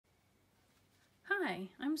Hi,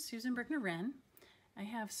 I'm Susan Brickner-Wren. I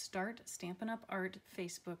have StArt Stampin' Up Art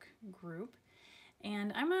Facebook group,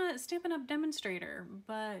 and I'm a Stampin' Up demonstrator,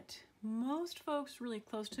 but most folks really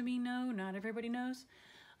close to me know, not everybody knows,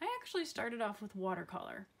 I actually started off with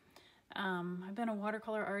watercolor. I've been a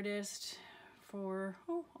watercolor artist for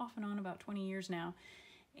off and on about 20 years now,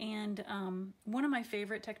 and one of my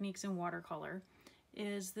favorite techniques in watercolor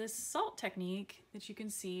is this salt technique that you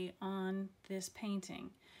can see on this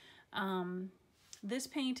painting. This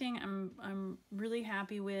painting I'm really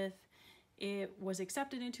happy with. It was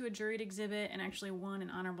accepted into a juried exhibit and actually won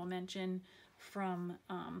an honorable mention from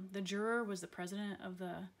the juror was the president of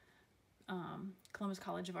the Columbus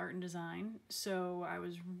College of Art and Design. So I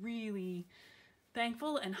was really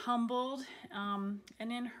thankful and humbled. And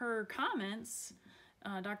in her comments,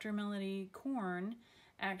 Dr. Melody Korn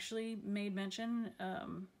actually made mention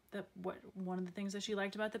that one of the things that she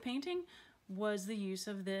liked about the painting was the use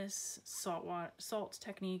of this salt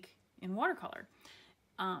technique in watercolor.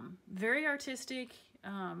 Very artistic.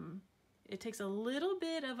 It takes a little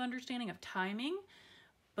bit of understanding of timing,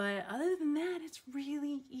 but other than that, it's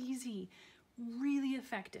really easy, really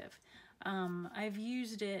effective. I've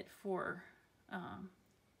used it for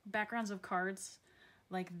backgrounds of cards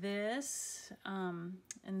like this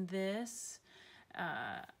and this.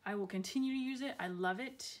 I will continue to use it. I love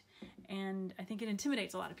it, and I think it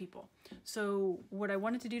intimidates a lot of people. So what I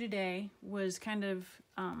wanted to do today was kind of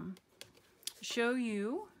show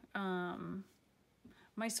you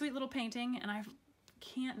my sweet little painting, and I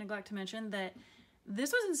can't neglect to mention that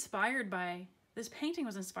this painting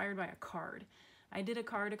was inspired by a card. I did a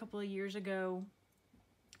card a couple of years ago,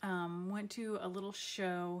 went to a little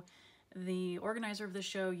show. The organizer of the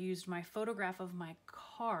show used my photograph of my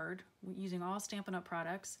card using all Stampin' Up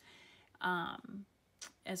products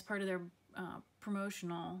as part of their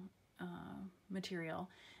promotional material,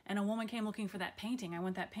 and a woman came looking for that painting. I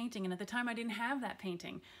want that painting, and at the time I didn't have that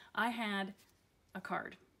painting. I had a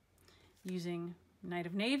card using Night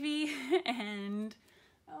of Navy and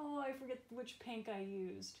I forget which pink I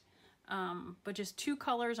used, but just two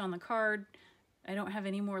colors on the card. I don't have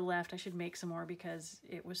any more left. I should make some more because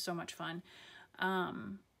it was so much fun.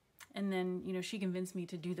 And then, you know, she convinced me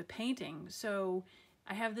to do the painting. So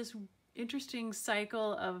I have this interesting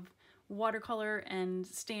cycle of watercolor and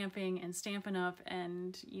stamping and Stampin' Up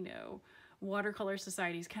and, you know, watercolor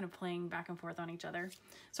societies kind of playing back and forth on each other.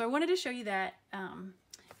 So I wanted to show you that.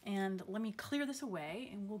 And let me clear this away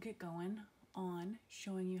and we'll get going on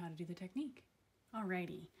showing you how to do the technique.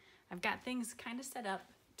 Alrighty, I've got things kind of set up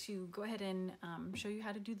to go ahead and show you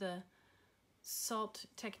how to do the salt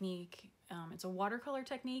technique. It's a watercolor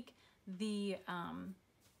technique.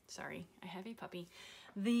 Sorry, I have a puppy.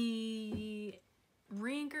 The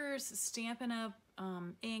Rinker's Stampin' Up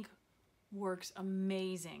ink works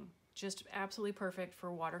amazing. Just absolutely perfect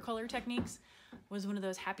for watercolor techniques. Was one of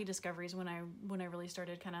those happy discoveries when I really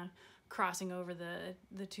started kind of crossing over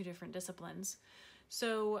the two different disciplines.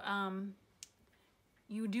 So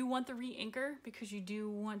you do want the re-inker because you do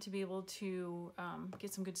want to be able to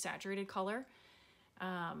get some good saturated color.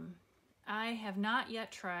 I have not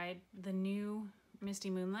yet tried the new Misty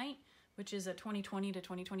Moonlight, which is a 2020 to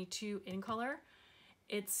 2022 in color.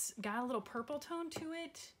 It's got a little purple tone to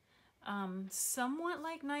it. Somewhat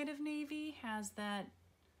like Night of Navy, has that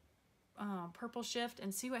purple shift,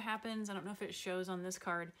 and see what happens. I don't know if it shows on this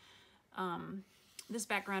card. This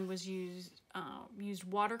background was used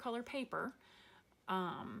watercolor paper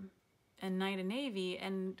and Night of Navy,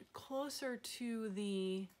 and closer to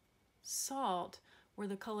the salt where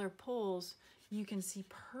the color pulls, you can see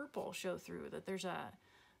purple show through, that there's a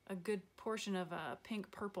good portion of a pink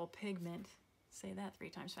purple pigment, say that 3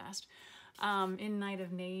 times fast, in Night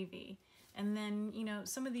of Navy. And then, you know,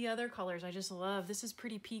 some of the other colors I just love. This is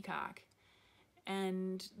Pretty Peacock,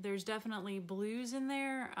 and there's definitely blues in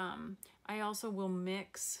there. I also will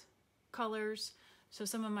mix colors, so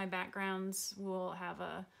some of my backgrounds will have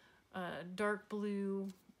a dark blue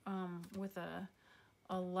with a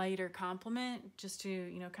lighter complement, just to,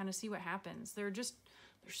 you know, kind of see what happens. They're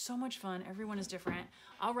so much fun. Everyone is different.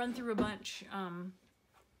 I'll run through a bunch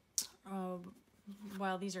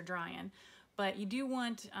while these are drying, but you do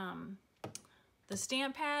want the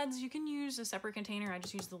stamp pads. You can use a separate container. I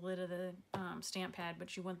just use the lid of the stamp pad,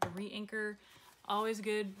 but you want the re-inker. Always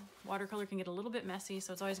good. Watercolor can get a little bit messy,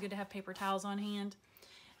 so it's always good to have paper towels on hand.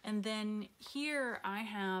 And then here I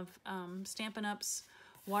have Stampin' Up's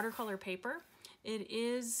watercolor paper. It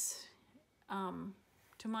is,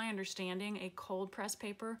 to my understanding, a cold press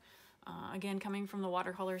paper. Again, coming from the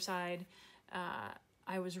watercolor side,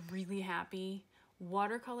 I was really happy.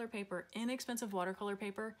 Watercolor paper, inexpensive watercolor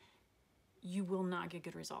paper, you will not get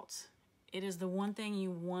good results. It is the one thing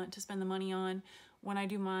you want to spend the money on. When I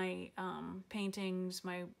do my paintings,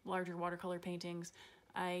 my larger watercolor paintings,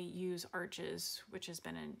 I use Arches, which has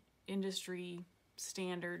been an industry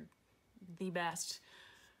standard, the best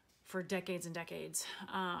for decades and decades.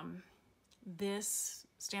 This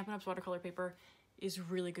Stampin' Up's watercolor paper is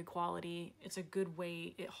really good quality. It's a good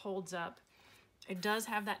weight. It holds up. It does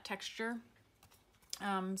have that texture.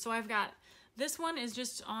 So I've got, this one is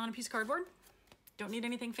just on a piece of cardboard. Don't need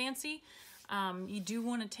anything fancy. You do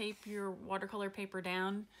want to tape your watercolor paper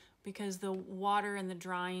down because the water and the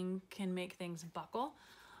drying can make things buckle.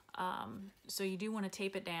 So you do want to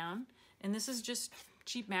tape it down. And this is just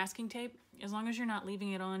cheap masking tape. As long as you're not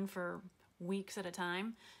leaving it on for weeks at a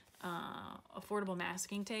time. Affordable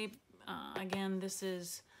masking tape. Again, this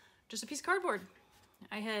is just a piece of cardboard.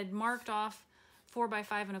 I had marked off 4 by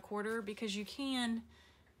 5 1/4 because you can,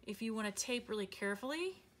 if you want to tape really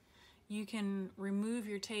carefully, you can remove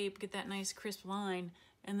your tape, get that nice crisp line,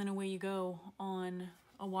 and then away you go on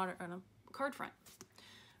a card front.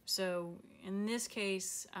 So in this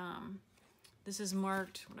case, this is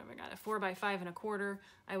marked, what have I got, a 4 by 5 1/4.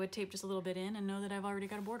 I would tape just a little bit in and know that I've already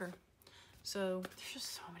got a border. So there's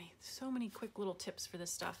just so many quick little tips for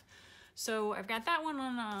this stuff. So I've got that one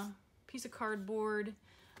on a piece of cardboard.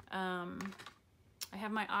 I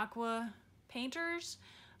have my aqua painters.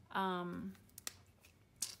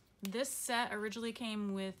 This set originally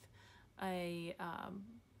came with a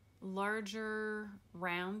larger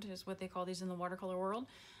round, is what they call these in the watercolor world.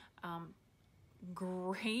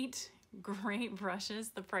 Great brushes.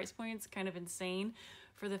 The price point's kind of insane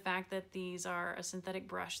for the fact that these are a synthetic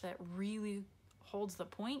brush that really holds the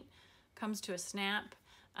point, comes to a snap.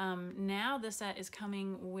 Now the set is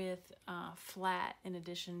coming with flat in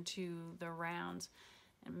addition to the rounds.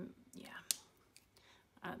 And yeah,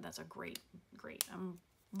 that's a great. I'm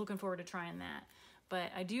looking forward to trying that.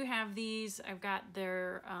 But I do have these. I've got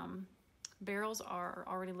their barrels are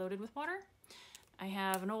already loaded with water. I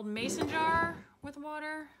have an old mason jar with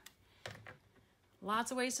water.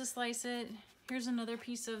 Lots of ways to slice it. Here's another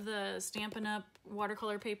piece of the Stampin' Up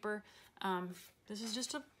watercolor paper. This is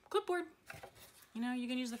just a clipboard. You know, you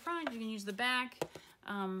can use the front, you can use the back.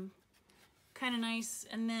 Kind of nice.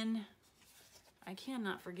 And then I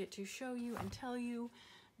cannot forget to show you and tell you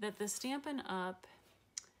that the Stampin' Up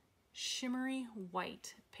shimmery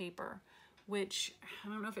white paper, which I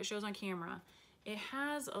don't know if it shows on camera, it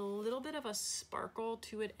has a little bit of a sparkle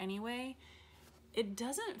to it anyway. It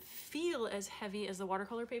doesn't feel as heavy as the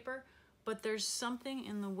watercolor paper, but there's something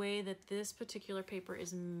in the way that this particular paper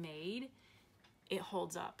is made. It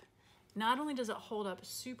holds up. Not only does it hold up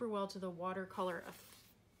super well to the watercolor of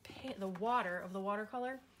the water of the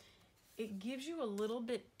watercolor, it gives you a little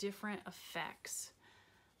bit different effects.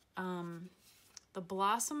 The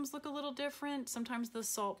blossoms look a little different. Sometimes the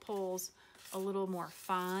salt pulls a little more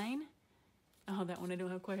fine. Oh, that one I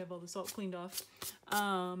don't quite have all the salt cleaned off.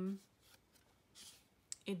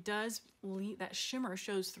 It does leave, that shimmer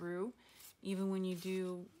shows through even when you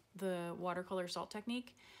do the watercolor salt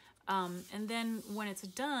technique. And then when it's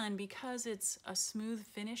done, because it's a smooth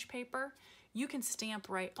finish paper, you can stamp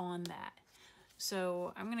right on that.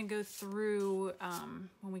 So I'm gonna go through,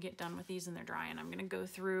 when we get done with these and they're drying, I'm gonna go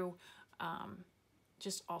through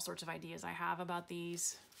just all sorts of ideas I have about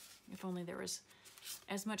these. If only there was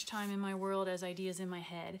as much time in my world as ideas in my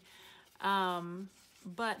head.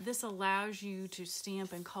 But this allows you to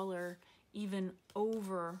stamp and color even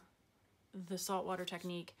over the saltwater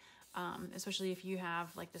technique, especially if you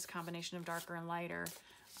have like this combination of darker and lighter.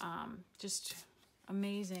 Just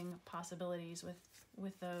amazing possibilities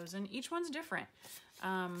with those, and each one's different.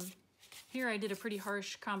 Here I did a pretty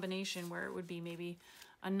harsh combination where it would be maybe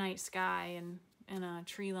a night sky and a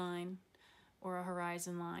tree line or a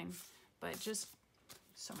horizon line, but just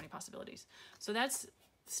so many possibilities. So that's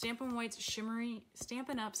Stampin' Up's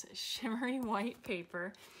shimmery white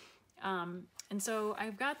paper. And so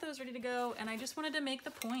I've got those ready to go, and I just wanted to make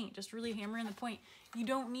the point, just really hammer in the point. You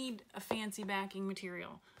don't need a fancy backing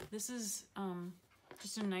material. This is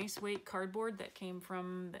just a nice weight cardboard that came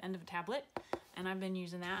from the end of a tablet, and I've been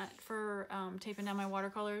using that for taping down my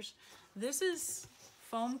watercolors. This is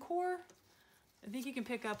foam core. I think you can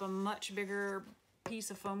pick up a much bigger piece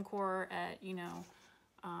of foam core at, you know,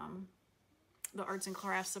 the arts and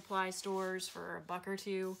crafts supply stores for $1 or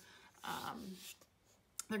 $2.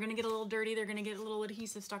 They're gonna get a little dirty, they're gonna get a little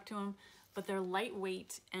adhesive stuck to them, but they're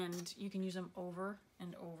lightweight and you can use them over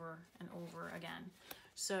and over and over again.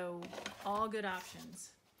 So all good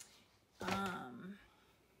options.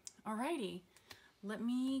 Alrighty, let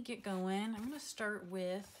me get going. I'm gonna start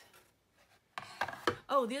with,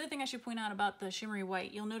 oh, the other thing I should point out about the shimmery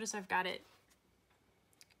white, you'll notice I've got it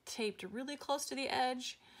taped really close to the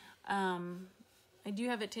edge. I do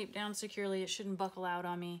have it taped down securely. It shouldn't buckle out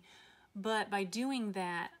on me. But by doing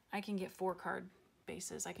that, I can get 4 card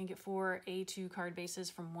bases. I can get 4 A2 card bases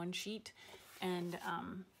from one sheet. And,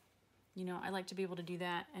 you know, I like to be able to do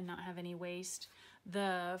that and not have any waste.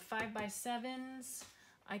 The 5x7s,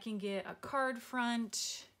 I can get a card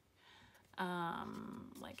front,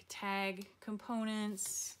 like tag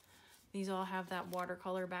components. These all have that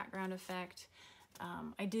watercolor background effect.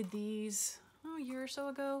 I did these a year or so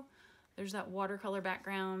ago. There's that watercolor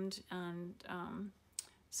background and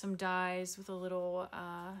some dies with a little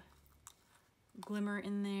glimmer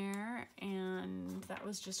in there, and that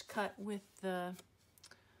was just cut with the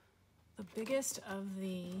biggest of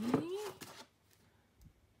the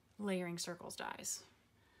layering circles dies.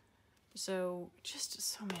 So just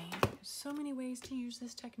so many ways to use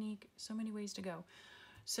this technique, so many ways to go.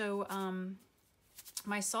 So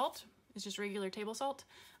my salt is just regular table salt.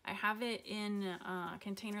 I have it in a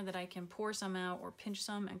container that I can pour some out or pinch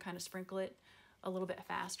some and kind of sprinkle it a little bit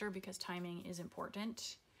faster because timing is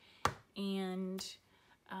important. And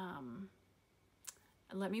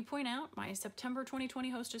let me point out my September 2020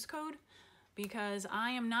 hostess code, because I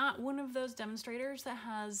am not one of those demonstrators that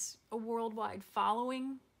has a worldwide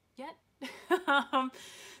following yet.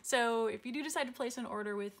 So if you do decide to place an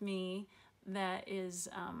order with me that is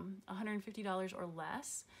 $150 or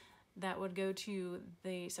less, that would go to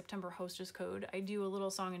the September hostess code. I do a little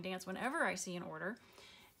song and dance whenever I see an order,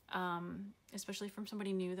 especially from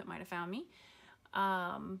somebody new that might have found me.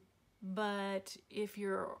 But if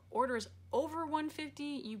your order is over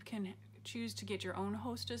 $150, you can choose to get your own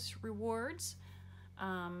hostess rewards.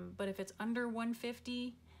 But if it's under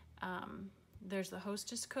 $150, there's the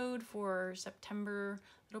hostess code for September.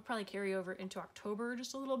 It'll probably carry over into October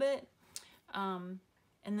just a little bit.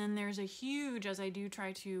 And then there's a huge, as I do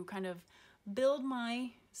try to kind of build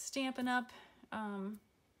my Stampin' Up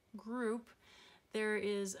group, there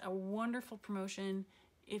is a wonderful promotion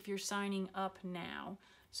if you're signing up now.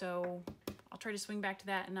 So I'll try to swing back to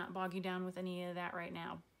that and not bog you down with any of that right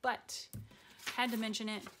now. But had to mention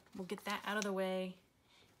it. We'll get that out of the way.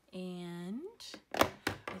 And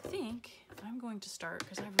I think I'm going to start,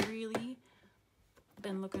 because I've really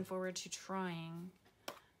been looking forward to trying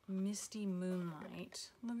Misty Moonlight.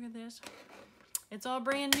 Look at this. It's all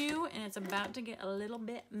brand new and it's about to get a little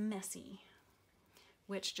bit messy,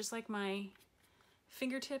 which, just like my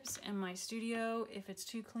fingertips and my studio, if it's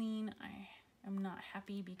too clean, I am not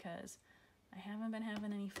happy because I haven't been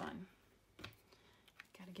having any fun.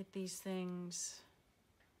 Gotta get these things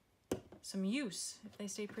some use. If they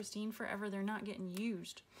stay pristine forever, they're not getting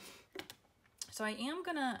used. So I am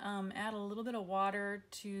gonna add a little bit of water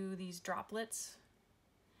to these droplets.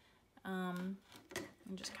 And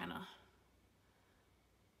just kind of,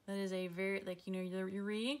 that is a very, like, you know, your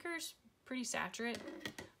re-inker's pretty saturate.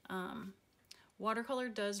 Watercolor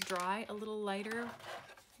does dry a little lighter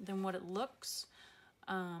than what it looks.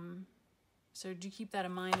 So do keep that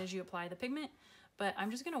in mind as you apply the pigment. But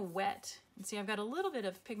I'm just gonna wet, and see, I've got a little bit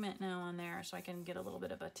of pigment now on there, so I can get a little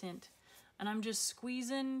bit of a tint. And I'm just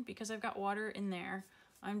squeezing, because I've got water in there,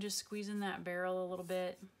 I'm just squeezing that barrel a little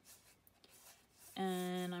bit.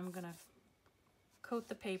 And I'm gonna coat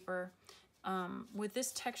the paper. With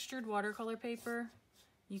this textured watercolor paper,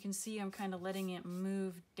 you can see I'm kind of letting it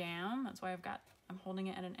move down. That's why I'm holding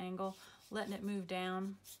it at an angle, letting it move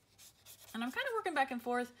down. And I'm kind of working back and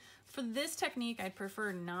forth. For this technique, I'd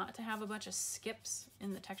prefer not to have a bunch of skips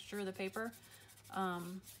in the texture of the paper.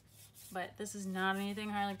 But this is not anything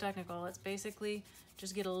highly technical. It's basically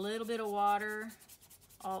just get a little bit of water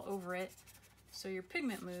all over it so your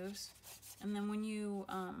pigment moves. And then when you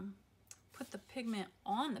put the pigment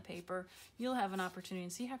on the paper, you'll have an opportunity,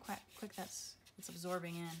 and see how quick it's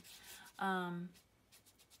absorbing in.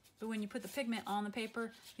 But when you put the pigment on the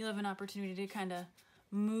paper, you'll have an opportunity to kind of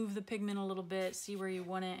move the pigment a little bit, see where you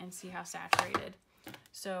want it, and see how saturated.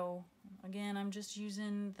 So again, I'm just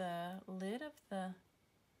using the lid of the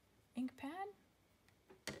ink pad,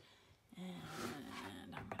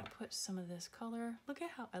 and I'm gonna put some of this color. Look at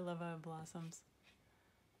how, I love how it blossoms.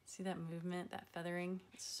 See that movement, that feathering?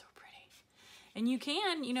 It's so pretty. And you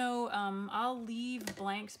can, you know, I'll leave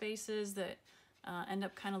blank spaces that end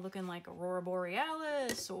up kind of looking like Aurora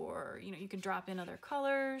Borealis, or, you know, you can drop in other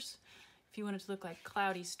colors if you want it to look like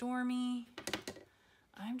cloudy, stormy.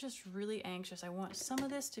 I'm just really anxious. I want some of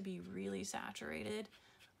this to be really saturated.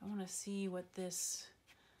 I want to see what this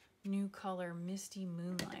new color, Misty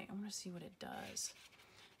Moonlight, I want to see what it does.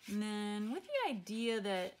 And then with the idea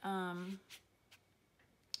that, kind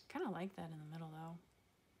of like that in the middle though.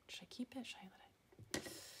 Should I keep it? Should I let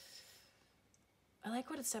it? I like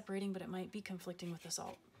what it's separating, but it might be conflicting with the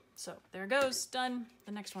salt. So there it goes, done.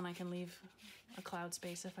 The next one I can leave a cloud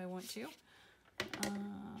space if I want to.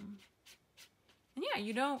 And yeah,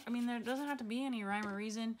 you don't, I mean, there doesn't have to be any rhyme or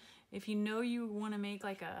reason. If you know you want to make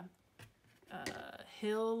like a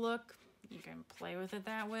hill look, you can play with it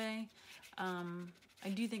that way. I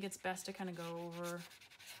do think it's best to kind of go over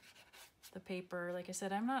the paper. Like I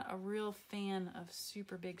said, I'm not a real fan of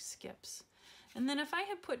super big skips. And then if I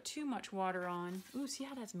had put too much water on, ooh, see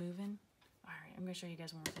how that's moving? All right, I'm gonna show you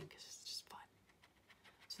guys one more thing because it's just fun.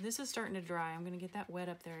 So this is starting to dry. I'm gonna get that wet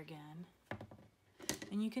up there again.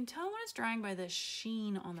 And you can tell when it's drying by the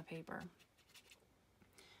sheen on the paper.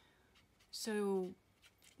 So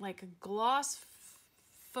like a gloss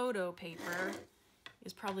photo paper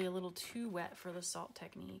is probably a little too wet for the salt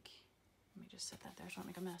technique. Let me just set that there so I don't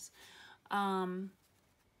make a mess. And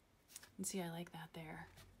see, I like that there.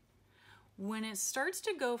 When it starts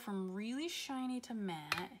to go from really shiny to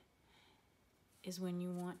matte is when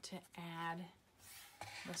you want to add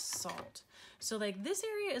the salt. So like this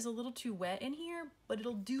area is a little too wet in here, but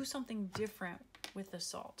it'll do something different with the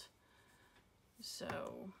salt. So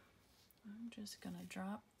I'm just gonna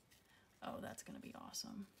drop, oh, that's gonna be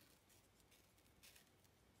awesome.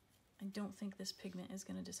 I don't think this pigment is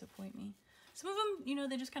gonna disappoint me. Some of them, you know,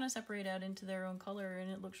 they just kind of separate out into their own color and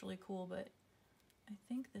it looks really cool, but I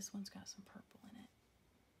think this one's got some purple in it.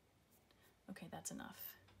 Okay, that's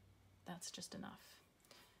enough. That's just enough.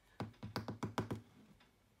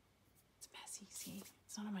 It's messy, see?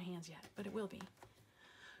 It's not on my hands yet, but it will be.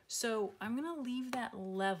 So I'm gonna leave that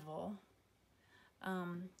level.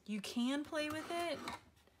 You can play with it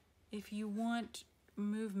if you want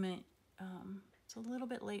movement. It's a little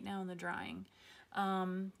bit late now in the drying.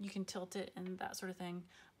 You can tilt it and that sort of thing.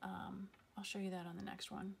 I'll show you that on the next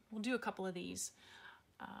one. We'll do a couple of these.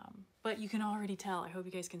 But you can already tell, I hope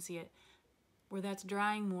you guys can see it, where that's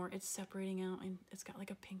drying more, it's separating out and it's got like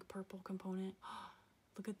a pink purple component.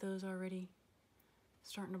 Look at those already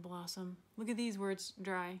starting to blossom. Look at these where it's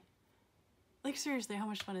dry. Like seriously, how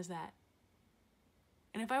much fun is that?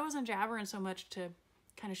 And if I wasn't jabbering so much to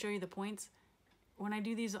kind of show you the points, when I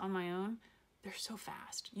do these on my own, they're so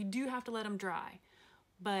fast. You do have to let them dry,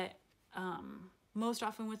 but most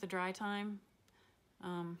often with the dry time,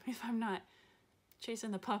 if I'm not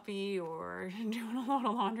chasing the puppy or doing a lot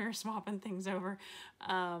of laundry or swapping things over,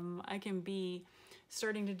 I can be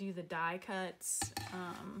starting to do the die cuts.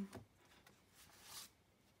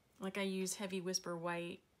 Like I use Heavy Whisper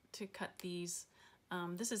White to cut these.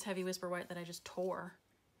 This is Heavy Whisper White that I just tore.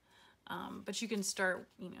 But you can start,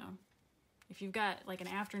 you know, if you've got like an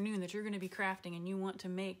afternoon that you're going to be crafting and you want to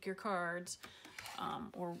make your cards,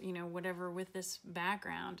 or, you know, whatever with this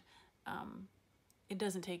background, it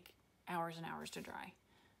doesn't take hours and hours to dry.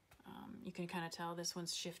 You can kind of tell this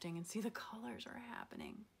one's shifting and see the colors are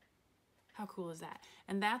happening. How cool is that?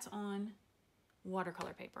 And that's on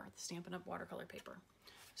watercolor paper, the Stampin' Up! Watercolor paper.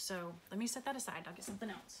 So let me set that aside. I'll get something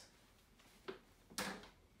else.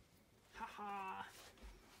 Haha.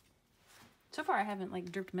 So far I haven't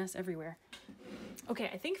like dripped mess everywhere. Okay,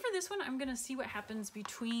 I think for this one I'm gonna see what happens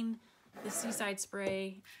between the Seaside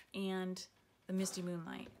Spray and the Misty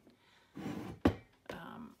Moonlight.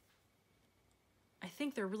 I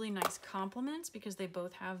think they're really nice complements because they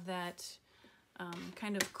both have that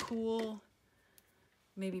kind of cool,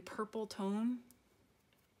 maybe purple tone,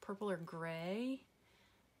 purple or gray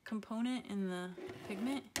component in the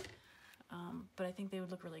pigment. But I think they would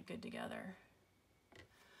look really good together.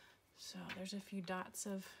 So there's a few dots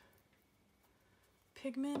of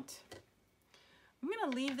pigment. I'm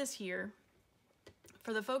gonna leave this here.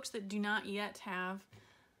 For the folks that do not yet have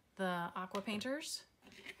the aqua painters,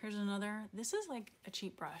 here's another. This is like a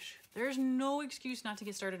cheap brush. There's no excuse not to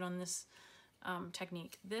get started on this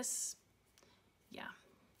technique. This, yeah.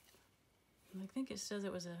 I think it says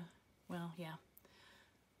it was a, well, yeah.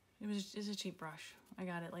 It's a cheap brush. I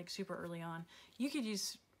got it like super early on. You could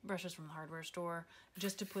use brushes from the hardware store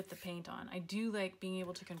just to put the paint on. I do like being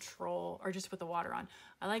able to control, or just to put the water on.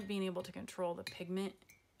 I like being able to control the pigment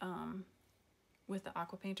with the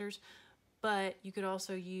aqua painters, but you could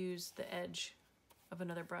also use the edge of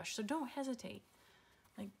another brush. So don't hesitate.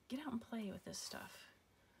 Like, get out and play with this stuff.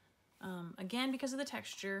 Again, because of the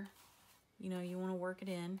texture, you know, you want to work it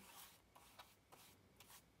in.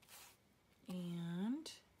 And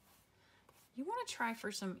you want to try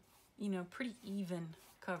for some, you know, pretty even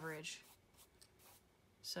coverage.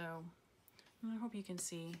 So I hope you can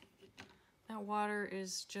see that water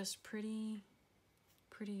is just pretty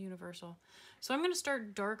universal. So I'm going to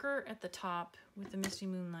start darker at the top with the Misty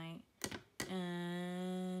Moonlight,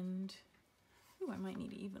 and ooh, I might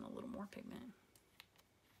need even a little more pigment.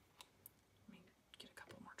 Let me get a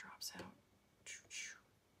couple more drops out.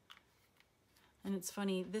 And it's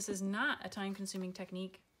funny, this is not a time-consuming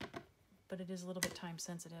technique, but it is a little bit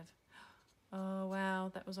time-sensitive. Oh, wow,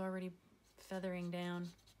 that was already feathering down.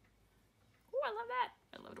 Oh, I love that.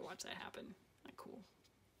 I love to watch that happen. Isn't that cool?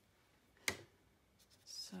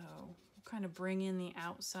 So we'll kind of bring in the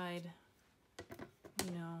outside,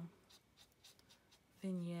 you know,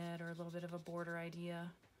 vignette or a little bit of a border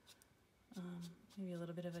idea. Maybe a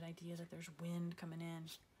little bit of an idea that there's wind coming in.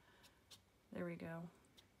 There we go.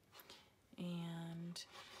 And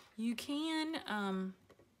you can,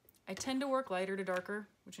 I tend to work lighter to darker,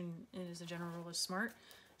 which is a general rule is smart.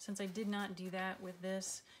 Since I did not do that with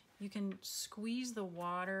this, you can squeeze the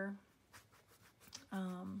water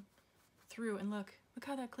through, and look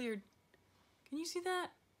how that cleared. Can you see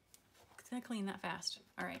that? That cleaned that fast.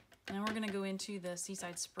 All right, now we're gonna go into the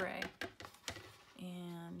Seaside Spray.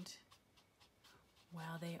 And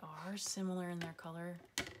wow, they are similar in their color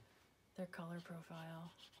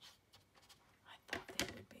profile. I thought they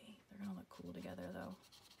would be. They're gonna look cool together though.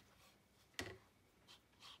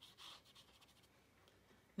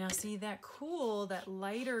 Now see that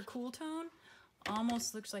lighter cool tone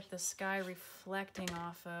almost looks like the sky reflecting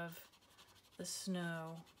off of the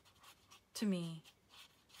snow. To me,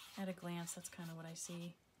 at a glance, that's kind of what I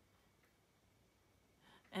see.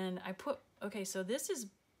 And I put, okay, so this is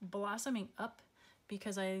blossoming up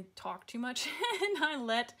because I talk too much and I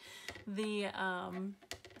let the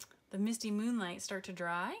misty moonlight start to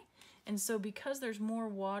dry. And so because there's more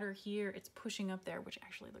water here, it's pushing up there, which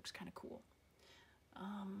actually looks kind of cool.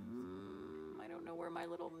 I don't know where my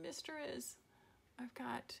little mister is. Oh,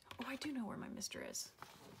 I do know where my mister is.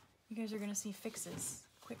 You guys are gonna see fixes,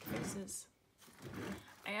 quick fixes.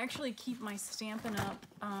 I actually keep my Stampin' Up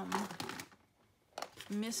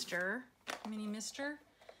mini mister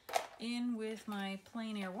in with my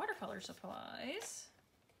plein air watercolor supplies.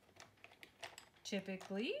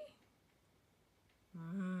 Typically.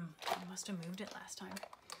 I must have moved it last time.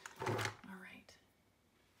 All right.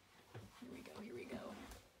 Here we go. Here we go.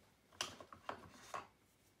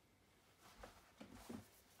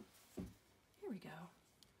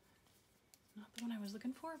 Not the one I was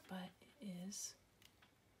looking for, but it is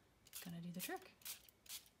gonna do the trick.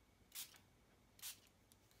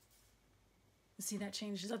 See, that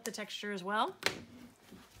changes up the texture as well.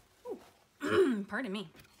 Ooh. Pardon me.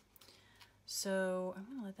 So I'm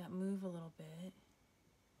gonna let that move a little bit.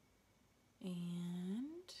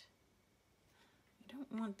 And I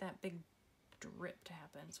don't want that big drip to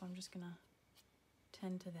happen, so I'm just gonna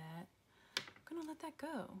tend to that. I'm gonna let that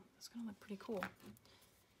go. It's gonna look pretty cool.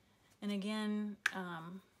 And again,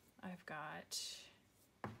 I've got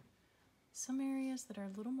some areas that are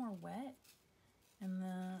a little more wet,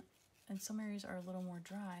 and some areas are a little more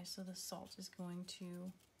dry, so the salt is going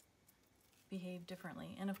to behave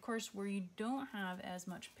differently. And of course, where you don't have as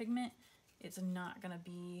much pigment, it's not gonna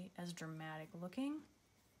be as dramatic looking.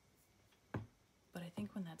 But I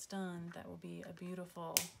think when that's done, that will be a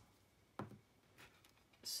beautiful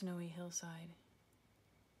snowy hillside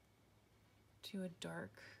to a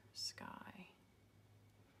dark sky.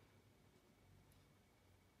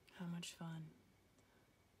 How much fun.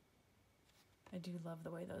 I do love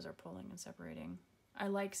the way those are pulling and separating. I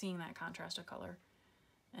like seeing that contrast of color.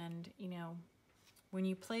 And you know, when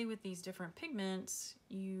you play with these different pigments,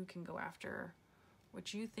 you can go after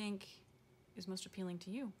what you think is most appealing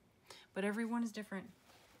to you. But everyone is different.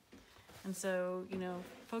 And so, you know,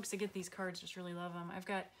 folks that get these cards just really love them. I've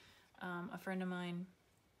got a friend of mine,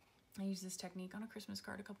 I used this technique on a Christmas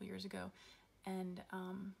card a couple years ago, and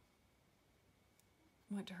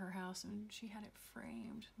went to her house and she had it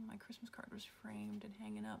framed. My Christmas card was framed and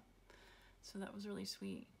hanging up. So that was really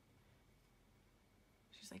sweet.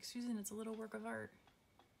 She's like, Susan, it's a little work of art,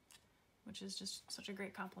 which is just such a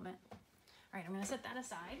great compliment. All right, I'm gonna set that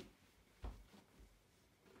aside.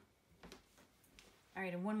 All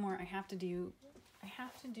right, and one more I have to do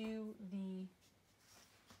the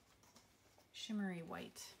shimmery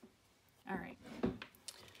white. All right,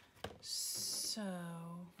 so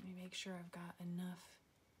let me make sure I've got enough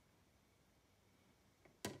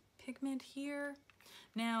pigment here.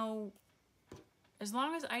 Now, as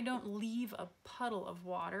long as I don't leave a puddle of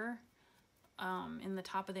water in the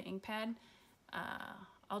top of the ink pad,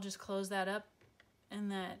 I'll just close that up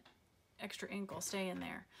and that extra ink will stay in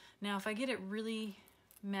there. Now, if I get it really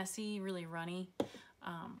messy, really runny,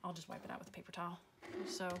 I'll just wipe it out with a paper towel.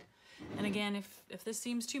 So, and again, if this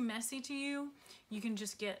seems too messy to you, you can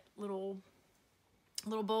just get little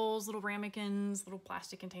bowls, little ramekins, little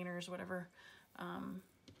plastic containers, whatever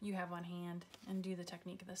you have on hand, and do the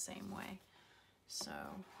technique the same way. So,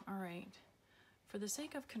 all right, for the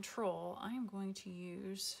sake of control, I am going to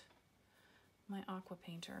use my aqua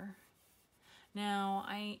painter. Now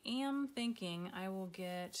I am thinking I will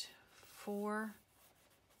get 4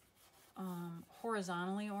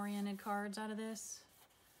 horizontally oriented cards out of this.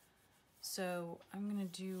 So I'm gonna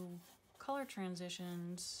do color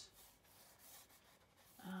transitions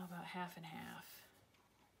about half and half.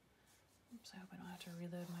 Oops, I hope I don't have to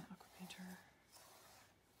reload my aqua painter.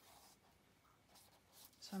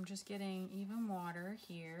 So I'm just getting even water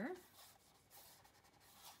here.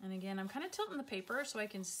 And again, I'm kind of tilting the paper so I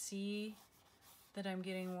can see that I'm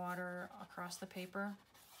getting water across the paper.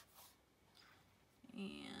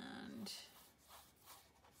 And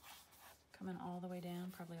coming all the way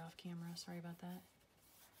down, probably off camera, sorry about that.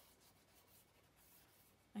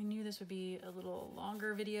 I knew this would be a little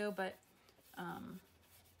longer video, but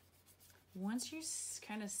once you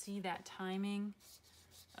kind of see that timing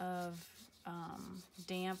of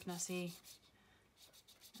damp, now see,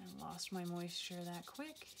 I lost my moisture that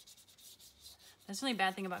quick. That's the only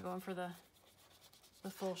bad thing about going for the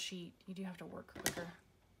full sheet. You do have to work quicker.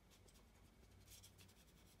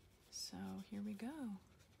 So here we go.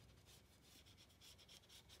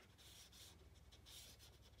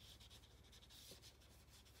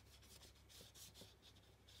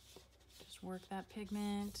 Just work that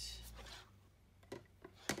pigment.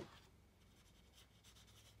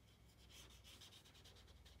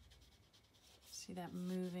 See that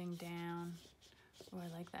moving down. Oh,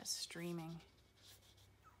 I like that streaming.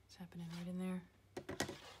 It's happening right in there.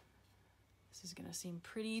 This is gonna seem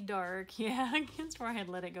pretty dark. Yeah, against where I had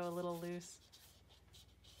let it go a little loose.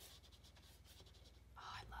 Oh,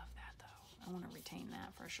 I love that though. I want to retain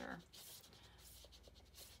that for sure.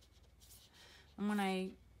 And when I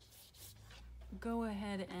go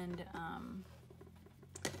ahead and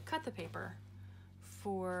cut the paper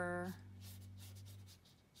for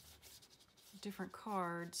different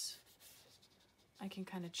cards, I can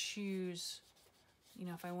kind of choose, you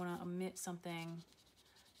know, if I want to omit something.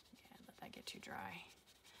 Yeah, let that get too dry.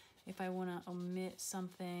 If I want to omit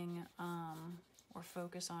something or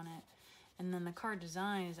focus on it. And then the card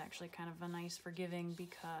design is actually kind of a nice forgiving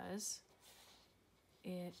because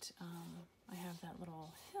it, I have that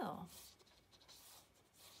little hill.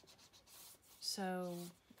 So,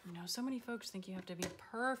 you know, so many folks think you have to be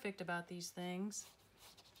perfect about these things.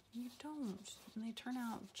 You don't, and they turn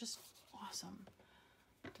out just awesome.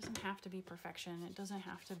 It doesn't have to be perfection. It doesn't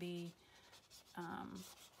have to be,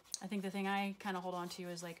 I think the thing I kind of hold on to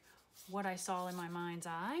is like what I saw in my mind's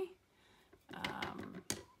eye.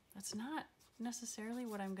 That's not necessarily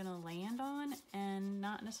what I'm gonna land on and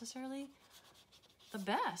not necessarily the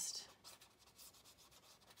best.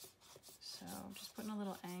 So just putting a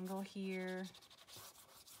little angle here.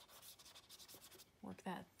 Work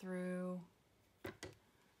that through.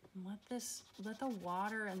 Let the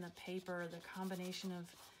water and the paper, the combination of,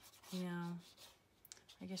 you know,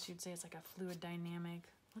 I guess you'd say it's like a fluid dynamic.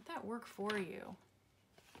 Let that work for you.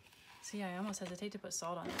 See, I almost hesitate to put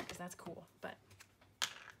salt on that because that's cool, but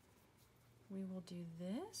we will do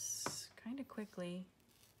this kind of quickly.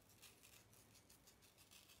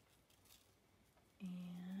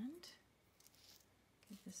 And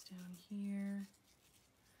get this down here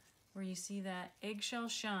where you see that eggshell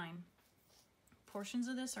shine. Portions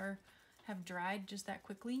of this have dried just that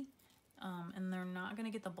quickly, and they're not going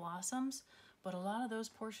to get the blossoms, but a lot of those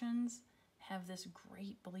portions have this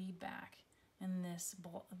great bleed back and this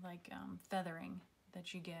like feathering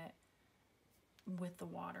that you get with the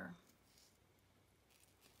water.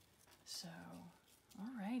 So,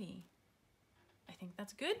 alrighty, I think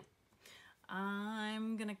that's good.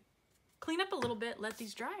 I'm gonna clean up a little bit, let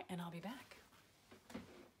these dry, and I'll be back.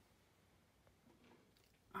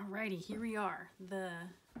 Alrighty, here we are. The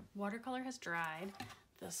watercolor has dried.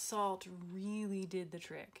 The salt really did the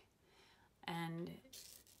trick. And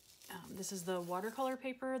this is the watercolor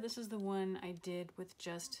paper. This is the one I did with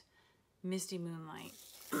just Misty Moonlight.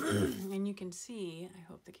 And you can see, I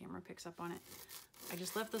hope the camera picks up on it, I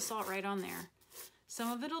just left the salt right on there.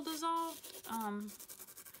 Some of it'll dissolve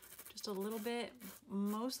just a little bit.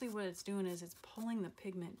 Mostly what it's doing is it's pulling the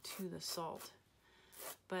pigment to the salt.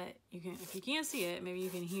 But you can, if you can't see it, maybe you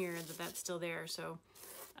can hear that that's still there. So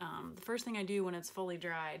the first thing I do when it's fully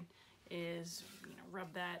dried is, you know,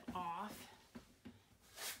 rub that off.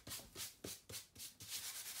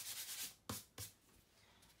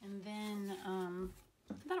 And then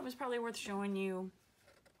I thought it was probably worth showing you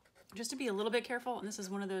just to be a little bit careful. And this is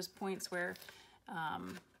one of those points where,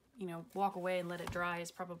 you know, walk away and let it dry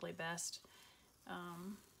is probably best.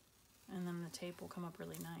 And then the tape will come up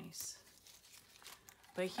really nice.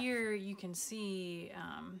 But here you can see,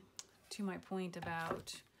 to my point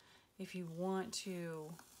about if you want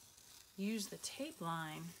to use the tape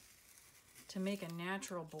line to make a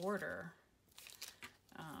natural border,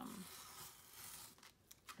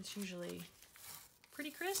 it's usually pretty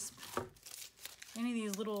crisp. Any of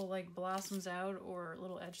these little like blossoms out or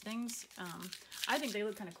little edge things, I think they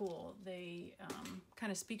look kind of cool. They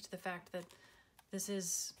kind of speak to the fact that this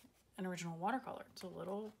is an original watercolor. It's a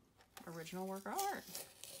little original work of art.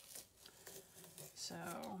 So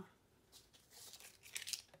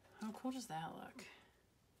how cool does that look?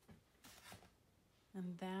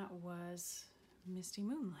 And that was Misty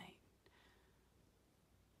Moonlight.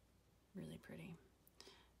 Really pretty.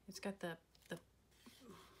 It's got the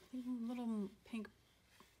little pink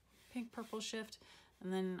purple shift,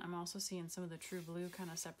 and then I'm also seeing some of the true blue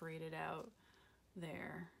kind of separated out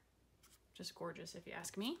there. Just gorgeous if you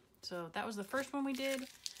ask me. So that was the first one we did.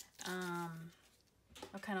 I'll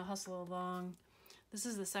kind of hustle along. This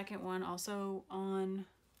is the second one, also on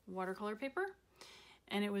watercolor paper.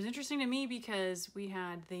 And it was interesting to me because we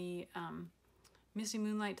had the Misty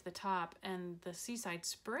Moonlight to the top and the Seaside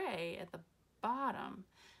Spray at the bottom.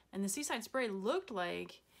 And the Seaside Spray looked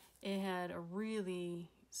like it had a really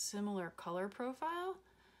similar color profile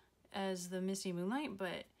as the Misty Moonlight,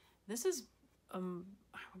 but this is, I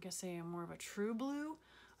guess say more of a true blue.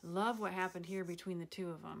 Love what happened here between the two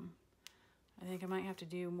of them. I think I might have to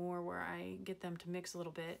do more where I get them to mix a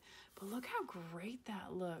little bit, but look how great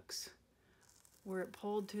that looks, where it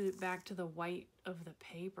pulled back to the white of the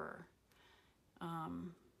paper.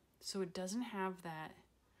 So it doesn't have that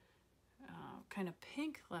kind of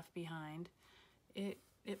pink left behind. It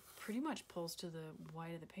pretty much pulls to the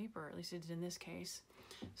white of the paper, at least it did in this case.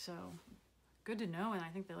 So good to know, and I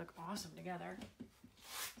think they look awesome together.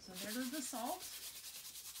 So there goes the salt.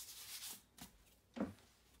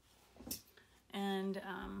 And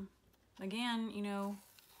again, you know,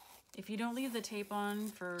 if you don't leave the tape on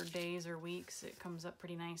for days or weeks, it comes up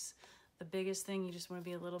pretty nice. The biggest thing, you just want to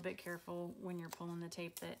be a little bit careful when you're pulling the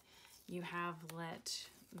tape that you have let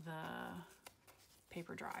the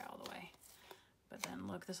paper dry all the way. But then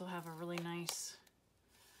look, this will have a really nice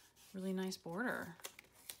border.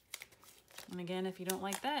 And again, if you don't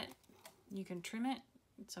like that, you can trim it.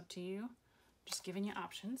 It's up to you. Just giving you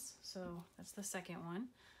options. So that's the second one.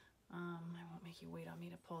 I won't make you wait on me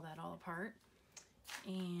to pull that all apart.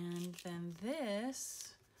 And then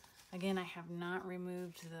this, again, I have not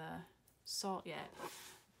removed the salt yet,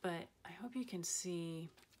 but I hope you can see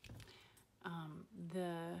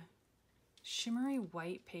the shimmery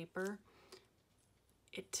white paper.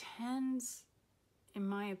 It tends, in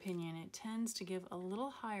my opinion, it tends to give a little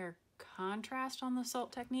higher contrast on the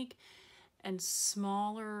salt technique and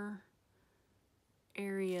smaller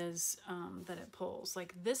areas that it pulls.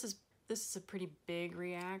 Like this is a pretty big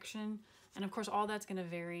reaction, and of course all that's going to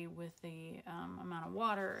vary with the amount of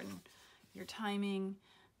water and your timing,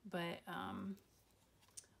 but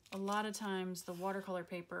a lot of times the watercolor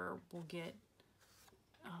paper will get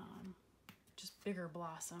just bigger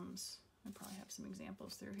blossoms. I probably have some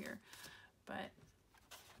examples through here, but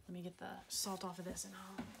let me get the salt off of this and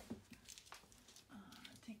I'll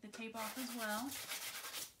take the tape off as well.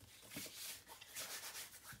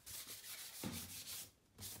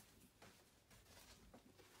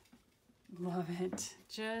 Love it.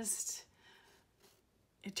 Just,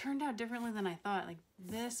 it turned out differently than I thought. Like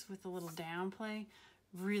this with a little downplay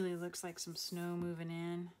really looks like some snow moving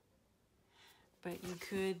in, but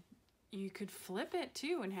you could flip it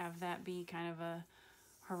too and have that be kind of a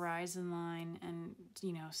horizon line and,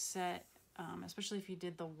 you know, set, especially if you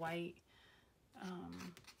did the white,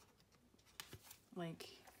 like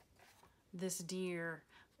this deer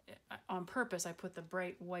on purpose. I put the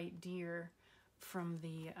bright white deer from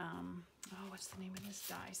the, oh, what's the name of this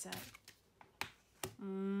die set?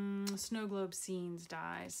 Snow Globe Scenes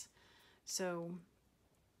dies. So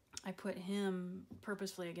I put him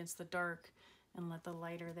purposefully against the dark and let the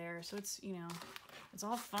lighter there. So it's, you know, it's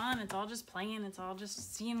all fun. It's all just playing. It's all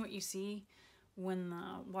just seeing what you see when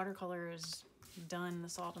the watercolor is done. The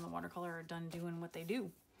salt and the watercolor are done doing what they do.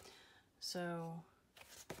 So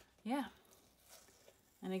yeah.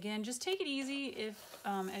 And again, just take it easy if,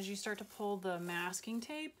 as you start to pull the masking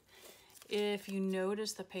tape, if you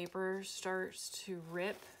notice the paper starts to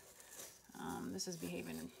rip, this is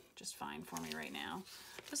behaving just fine for me right now.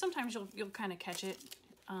 But sometimes you'll kind of catch it.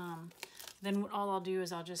 Then all I'll do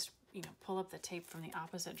is I'll just, you know, pull up the tape from the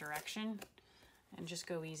opposite direction and just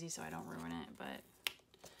go easy so I don't ruin it. But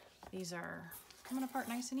these are coming apart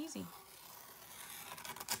nice and easy.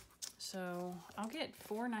 So I'll get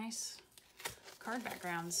 4 nice card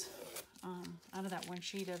backgrounds out of that one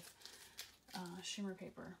sheet of shimmer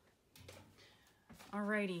paper.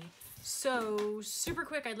 Alrighty, so super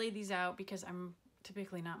quick I laid these out because I'm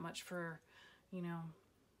typically not much for, you know,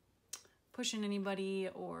 pushing anybody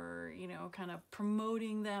or, you know, kind of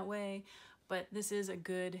promoting that way, but this is a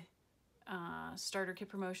good starter kit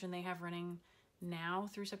promotion they have running now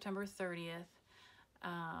through September 30th.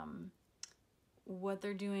 What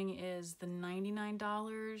they're doing is the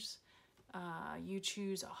 $99, you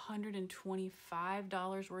choose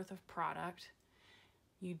 $125 worth of product.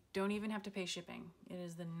 You don't even have to pay shipping. It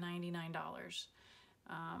is the $99.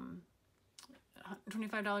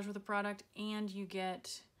 $25 worth of product, and you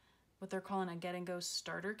get what they're calling a get and go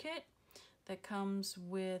starter kit that comes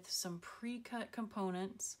with some pre-cut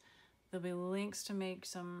components. There'll be links to make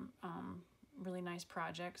some really nice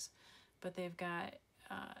projects, but they've got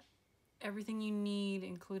everything you need,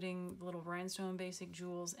 including little rhinestone basic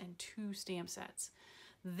jewels and 2 stamp sets.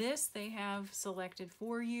 This they have selected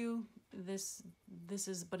for you. This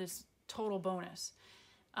is, but it's total bonus.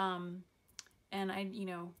 And I, you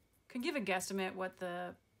know, could give a guesstimate what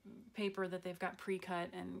the paper that they've got pre-cut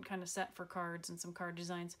and kind of set for cards and some card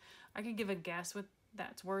designs. I could give a guess what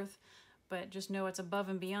that's worth, but just know it's above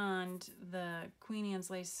and beyond. The Queen Anne's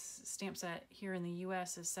Lace stamp set here in the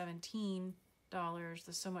US is $17.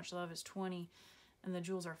 The So Much Love is $20, and the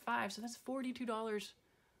jewels are $5, so that's $42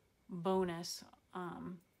 bonus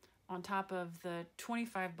on top of the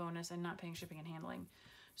 $25 bonus and not paying shipping and handling.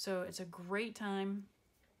 So it's a great time.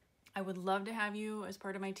 I would love to have you as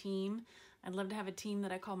part of my team. I'd love to have a team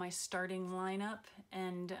that I call my starting lineup,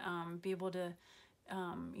 and be able to,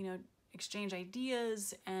 you know, exchange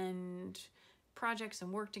ideas and projects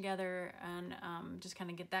and work together, and just kind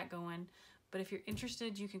of get that going. But if you're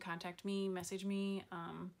interested, you can contact me, message me,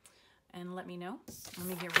 and let me know. Let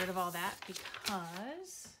me get rid of all that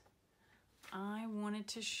because I wanted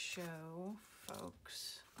to show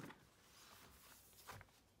folks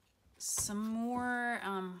some more.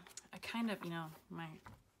 I kind of, you know, my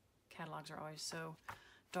catalogs are always so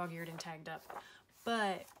dog-eared and tagged up.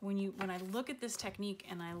 But when I look at this technique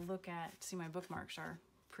and I look at, see, my bookmarks are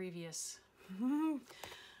previous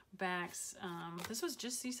backs. This was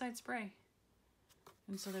just Seaside Spray.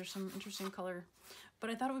 And so there's some interesting color. But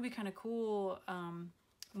I thought it would be kind of cool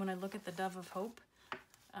when I look at the Dove of Hope.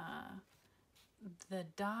 The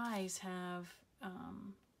dies have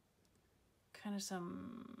kind of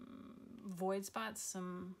some void spots,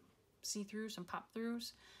 some see-throughs, some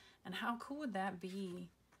pop-throughs. And how cool would that be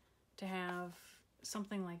to have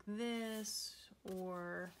something like this,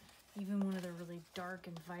 or even one of the really dark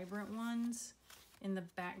and vibrant ones in the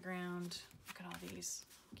background. Look at all these.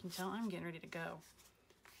 Can you tell I'm getting ready to go?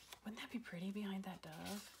 Wouldn't that be pretty behind that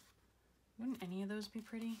dove? Wouldn't any of those be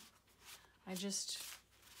pretty?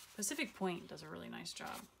 Pacific Point does a really nice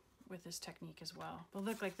job with this technique as well. But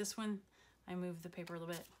look, like this one, I moved the paper a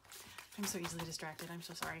little bit. I'm so easily distracted. I'm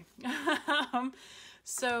so sorry.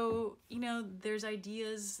 So, you know, there's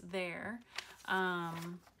ideas there. The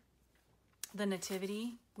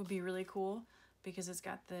Nativity would be really cool because it's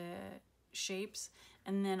got the shapes.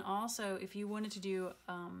 And then also, if you wanted to do,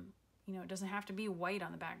 you know, it doesn't have to be white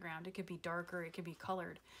on the background. It could be darker. It could be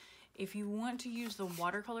colored. If you want to use the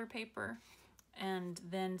watercolor paper and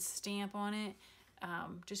then stamp on it,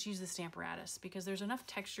 just use the Stamparatus, because there's enough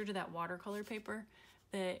texture to that watercolor paper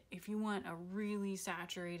that if you want a really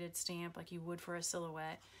saturated stamp like you would for a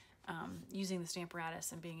silhouette, using the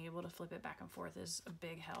Stamparatus and being able to flip it back and forth is a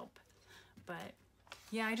big help. But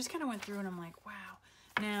yeah, I just kind of went through and I'm like, wow.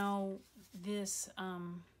 Now this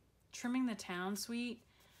Trimming the Town suite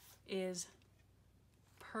is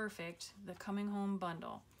perfect. The Coming Home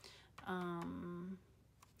bundle.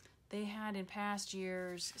 They had in past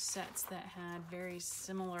years sets that had very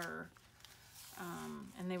similar,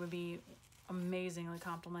 and they would be amazingly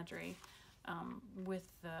complementary, with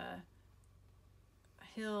the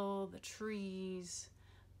hill, the trees.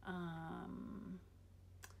 I'm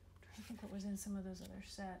trying to think what was in some of those other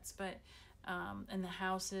sets, but and the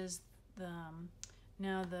houses.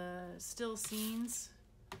 Now the Still Scenes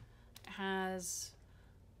has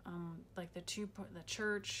like the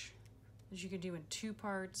church, that you could do in 2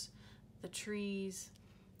 parts, the trees.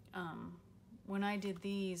 When I did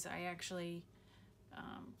these, I actually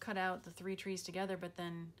cut out the 3 trees together, but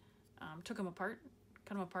then took them apart,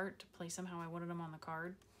 cut them apart to place them how I wanted them on the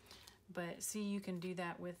card. But see, you can do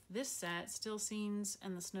that with this set. Still Scenes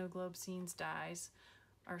and the Snow Globe Scenes dies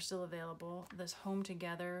are still available. This Home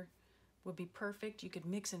Together would be perfect. You could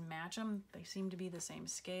mix and match them. They seem to be the same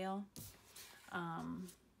scale. I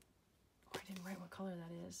didn't write what color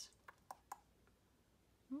that is.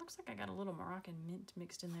 It looks like I got a little Moroccan mint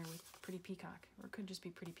mixed in there with Pretty Peacock, or it could just be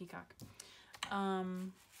Pretty Peacock.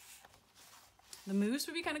 The moose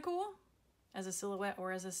would be kind of cool as a silhouette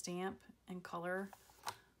or as a stamp and color.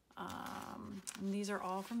 And these are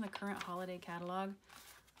all from the current holiday catalog.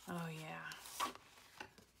 Oh yeah.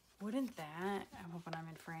 Wouldn't that, I'm hoping I'm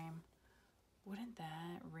in frame, wouldn't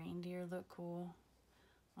that reindeer look cool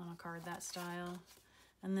on a card that style?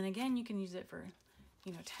 And then again, you can use it for,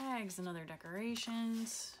 you know, tags and other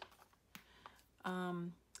decorations.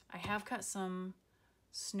 I have cut some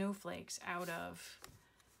snowflakes out of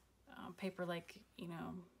paper, like, you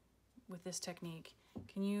know, with this technique.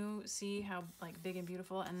 Can you see how like big and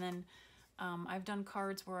beautiful? And then I've done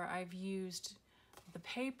cards where I've used the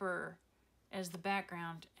paper as the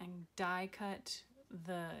background and die cut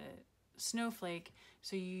the snowflake,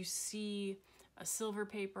 so you see a silver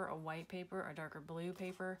paper, a white paper, a darker blue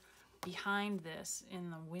paper behind this in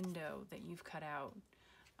the window that you've cut out.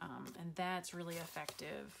 And that's really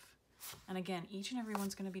effective. And again, each and every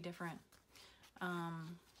one's going to be different.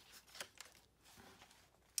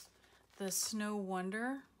 The Snow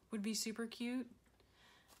Wonder would be super cute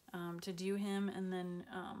to do him. And then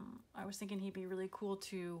I was thinking he'd be really cool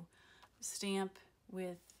to stamp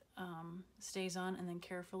with Stays On and then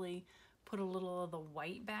carefully put a little of the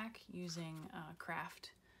white back using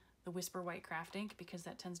the Whisper White craft ink, because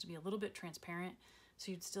that tends to be a little bit transparent.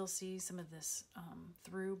 So you'd still see some of this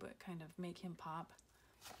through, but kind of make him pop.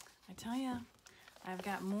 I tell ya, I've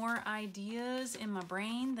got more ideas in my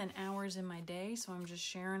brain than hours in my day, so I'm just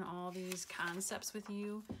sharing all these concepts with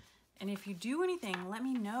you. And if you do anything, let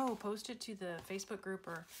me know. Post it to the Facebook group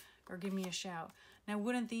or give me a shout. Now,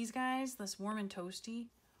 wouldn't these guys, this Warm and Toasty,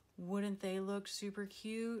 wouldn't they look super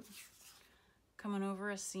cute coming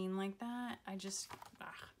over a scene like that?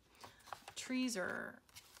 Trees are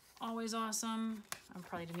always awesome. I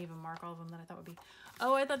probably didn't even mark all of them that I thought would be.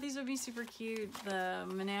 Oh, I thought these would be super cute. The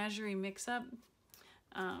Menagerie mix-up.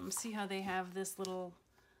 See how they have this little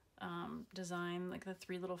design, like the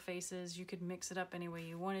 3 little faces. You could mix it up any way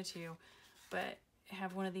you wanted to, but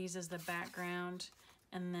have one of these as the background,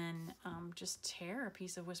 and then just tear a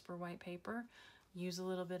piece of Whisper White paper, use a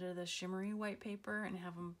little bit of the shimmery white paper, and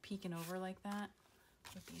have them peeking over like that.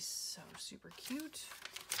 Would be so super cute.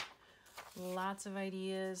 Lots of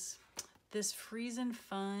ideas. This Friesen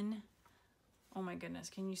Fun, oh my goodness,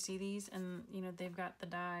 can you see these? And you know, they've got the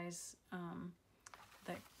dies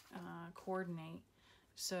that coordinate,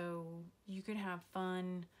 so you could have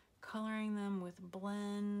fun coloring them with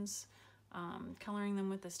blends, coloring them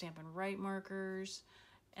with the Stampin' Write markers,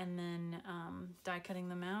 and then die cutting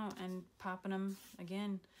them out and popping them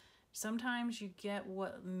again. Sometimes you get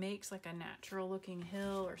what makes like a natural looking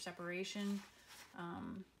hill or separation.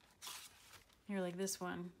 Here, like this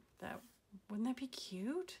one, wouldn't that be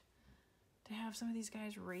cute to have some of these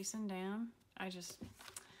guys racing down?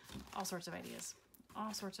 All sorts of ideas.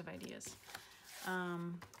 All sorts of ideas. I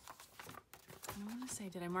want to say,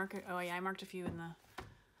 did I mark it? Oh yeah, I marked a few in the...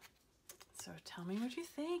 So tell me what you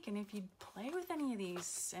think, and if you play with any of these,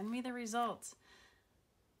 send me the results.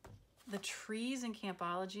 The trees in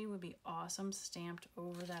Campology would be awesome stamped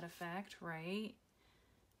over that effect, right?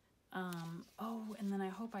 Oh, and then I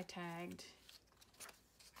hope I tagged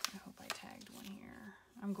one here.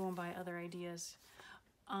 I'm going by other ideas.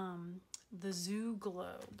 The Zoo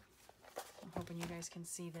Globe. I'm hoping you guys can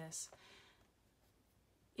see this.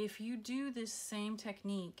 If you do this same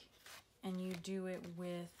technique and you do it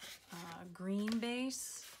with green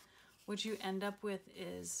base, what you end up with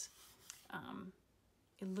is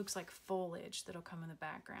it looks like foliage that'll come in the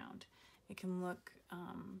background. It can look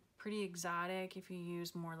pretty exotic if you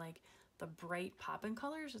use more like the bright poppin'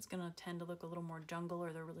 colors. It's gonna tend to look a little more jungle,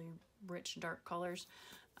 or the really rich dark colors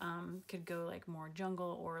could go like more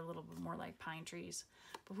jungle or a little bit more like pine trees.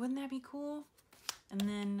 But wouldn't that be cool? And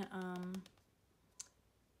then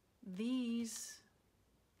these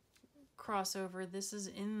crossover, this is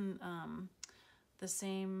in the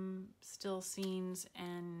same still scenes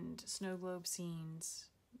and snow globe scenes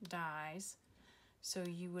dies, so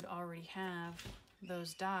you would already have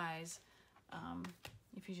those dies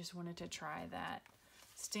if you just wanted to try that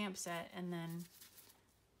stamp set. And then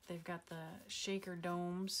they've got the shaker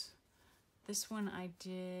domes. This one I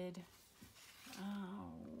did,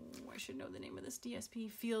 oh, I should know the name of this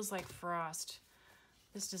DSP. Feels Like Frost.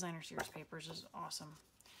 This designer series papers is awesome.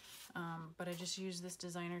 But I just used this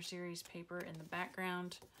designer series paper in the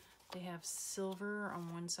background. They have silver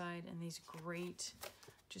on one side and these great,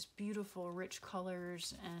 just beautiful, rich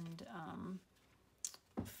colors and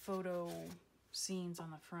photo scenes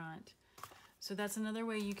on the front. So that's another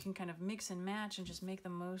way you can kind of mix and match and just make the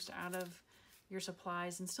most out of your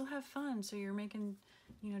supplies and still have fun. So you're making,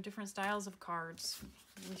 you know, different styles of cards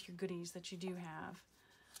with your goodies that you do have.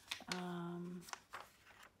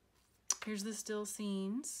 Here's the still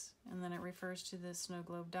scenes, and then it refers to the snow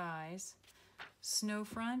globe dies.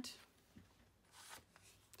 Snowfront,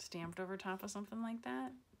 stamped over top of something like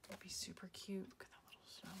that. would be super cute. Look at that little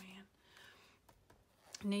snowman.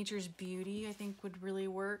 Nature's Beauty, I think, would really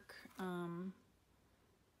work. I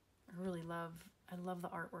love the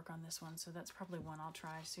artwork on this one, so that's probably one I'll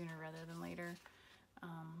try sooner rather than later.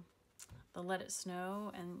 The Let It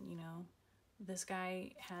Snow, and you know, this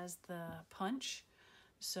guy has the punch,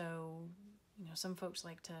 so you know, some folks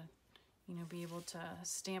like to, you know, be able to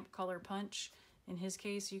stamp color punch. In his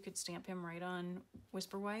case, you could stamp him right on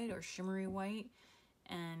Whisper White or Shimmery White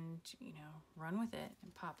and, you know, run with it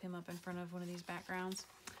and pop him up in front of one of these backgrounds.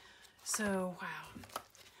 So, wow.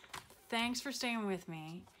 Thanks for staying with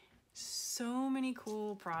me. So many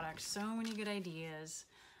cool products, so many good ideas.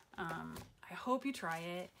 I hope you try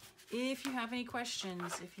it. If you have any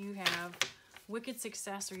questions, if you have wicked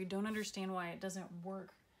success or you don't understand why it doesn't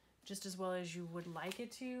work just as well as you would like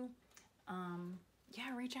it to,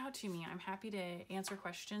 yeah, reach out to me. I'm happy to answer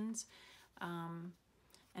questions.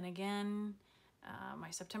 And again, my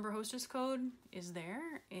September hostess code is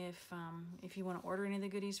there. If you want to order any of the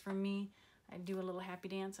goodies from me, I do a little happy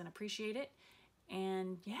dance and appreciate it.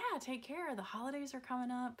 And yeah, take care. The holidays are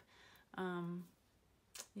coming up.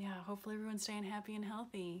 Yeah, hopefully everyone's staying happy and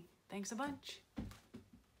healthy. Thanks a bunch.